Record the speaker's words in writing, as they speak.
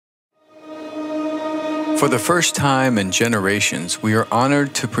For the first time in generations, we are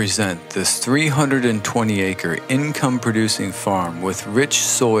honored to present this 320-acre income-producing farm with rich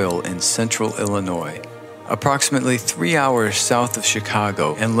soil in central Illinois. Approximately 3 hours south of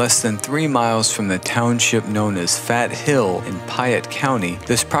Chicago and less than 3 miles from the township known as Fat Hill in Piatt County,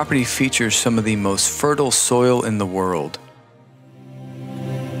 this property features some of the most fertile soil in the world.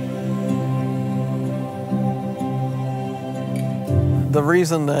 The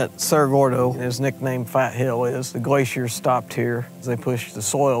reason that Cerro Gordo is nicknamed Fat Hill is the glaciers stopped here. They pushed the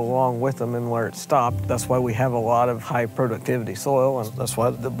soil along with them, and where it stopped, that's why we have a lot of high productivity soil, and that's why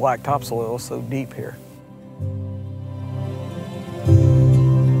the black topsoil is so deep here.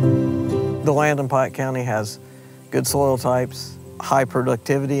 The land in Piatt County has good soil types, high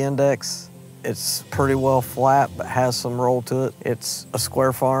productivity index. It's pretty well flat, but has some roll to it. It's a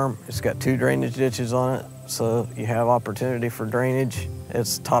square farm. It's got 2 drainage ditches on it, so you have opportunity for drainage.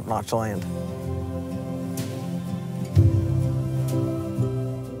 It's top-notch land.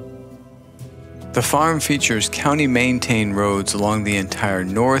 The farm features county-maintained roads along the entire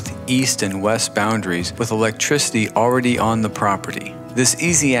north, east, and west boundaries with electricity already on the property. This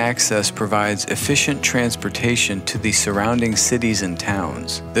easy access provides efficient transportation to the surrounding cities and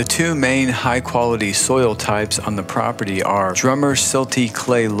towns. The 2 main high-quality soil types on the property are Drummer Silty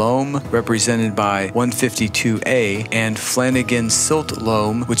Clay Loam, represented by 152A, and Flanagan Silt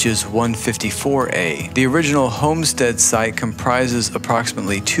Loam, which is 154A. The original homestead site comprises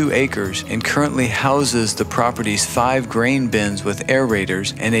approximately 2 acres and currently houses the property's 5 grain bins with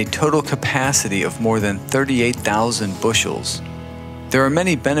aerators and a total capacity of more than 38,000 bushels. There are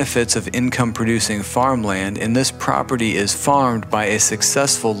many benefits of income-producing farmland, and this property is farmed by a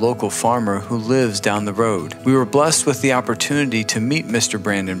successful local farmer who lives down the road. We were blessed with the opportunity to meet Mr.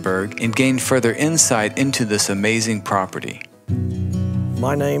 Brandenburg and gain further insight into this amazing property.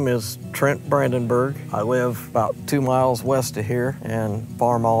 My name is Trent Brandenburg. I live about 2 miles west of here and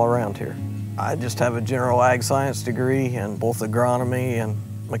farm all around here. I just have a general ag science degree in both agronomy and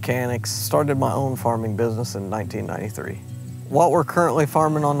mechanics. Started my own farming business in 1993. What we're currently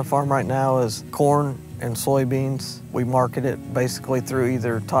farming on the farm right now is corn and soybeans. We market it basically through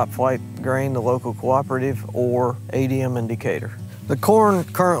either Top Flight Grain, the local cooperative, or ADM in Decatur. The corn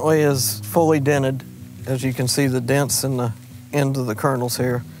currently is fully dented. As you can see the dents in the end of the kernels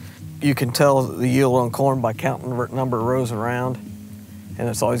here. You can tell the yield on corn by counting the number of rows around, and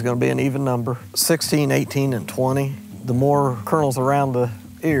it's always going to be an even number. 16, 18, and 20. The more kernels around the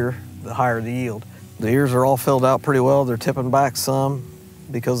ear, the higher the yield. The ears are all filled out pretty well. They're tipping back some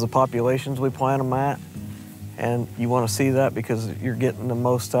because of the populations we plant them at. And you want to see that because you're getting the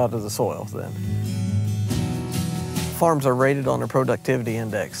most out of the soil then. Farms are rated on their productivity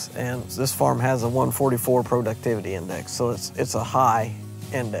index, and this farm has a 144 productivity index, so it's a high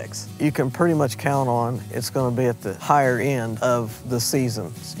index. You can pretty much count on it's going to be at the higher end of the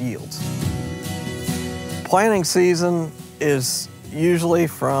season's yields. Planting season is usually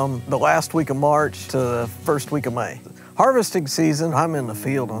from the last week of March to the first week of May. Harvesting season, I'm in the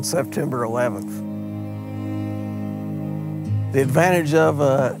field on September 11th. The advantage of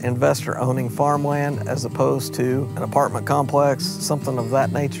an investor owning farmland as opposed to an apartment complex, something of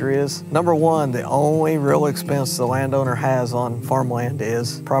that nature is, number one, the only real expense the landowner has on farmland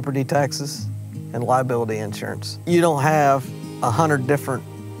is property taxes and liability insurance. You don't have 100 different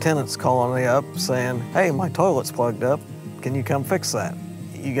tenants calling you up saying, hey, my toilet's plugged up. Can you come fix that?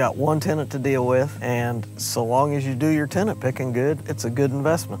 You got one tenant to deal with, and so long as you do your tenant picking good, it's a good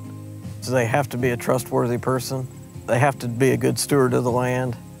investment. So they have to be a trustworthy person. They have to be a good steward of the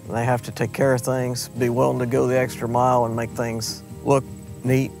land. They have to take care of things, be willing to go the extra mile and make things look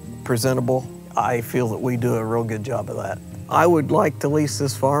neat, presentable. I feel that we do a real good job of that. I would like to lease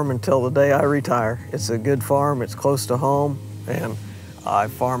this farm until the day I retire. It's a good farm, it's close to home, and I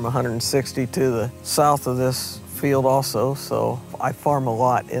farm 160 to the south of this field also, so I farm a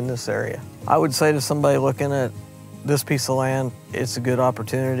lot in this area. I would say to somebody looking at this piece of land, it's a good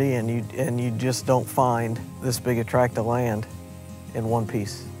opportunity, and you just don't find this big a tract of land in one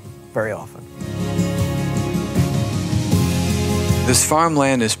piece very often. This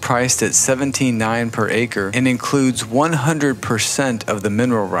farmland is priced at $17,900 per acre and includes 100% of the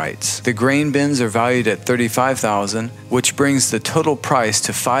mineral rights. The grain bins are valued at $35,000, which brings the total price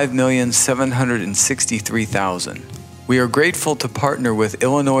to $5,763,000. We are grateful to partner with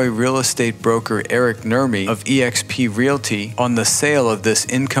Illinois real estate broker Eric Nurmi of eXp Realty on the sale of this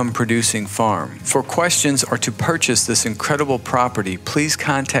income-producing farm. For questions or to purchase this incredible property, please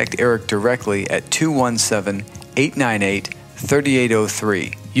contact Eric directly at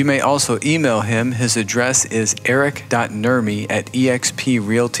 217-898-3803. You may also email him. His address is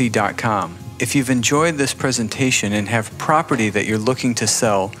eric.nurmi@exprealty.com. If you've enjoyed this presentation and have property that you're looking to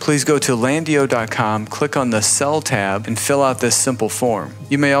sell, please go to landio.com, click on the Sell tab, and fill out this simple form.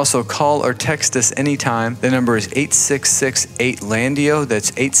 You may also call or text us anytime. The number is 866-8LANDiO. That's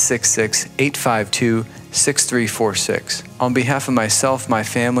 866-852-6346. On behalf of myself, my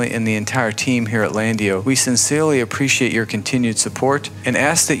family, and the entire team here at LANDiO, we sincerely appreciate your continued support and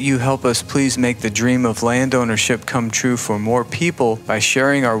ask that you help us please make the dream of land ownership come true for more people by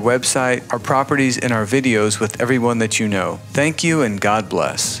sharing our website, our properties, and our videos with everyone that you know. Thank you and God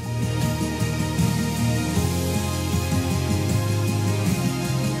bless.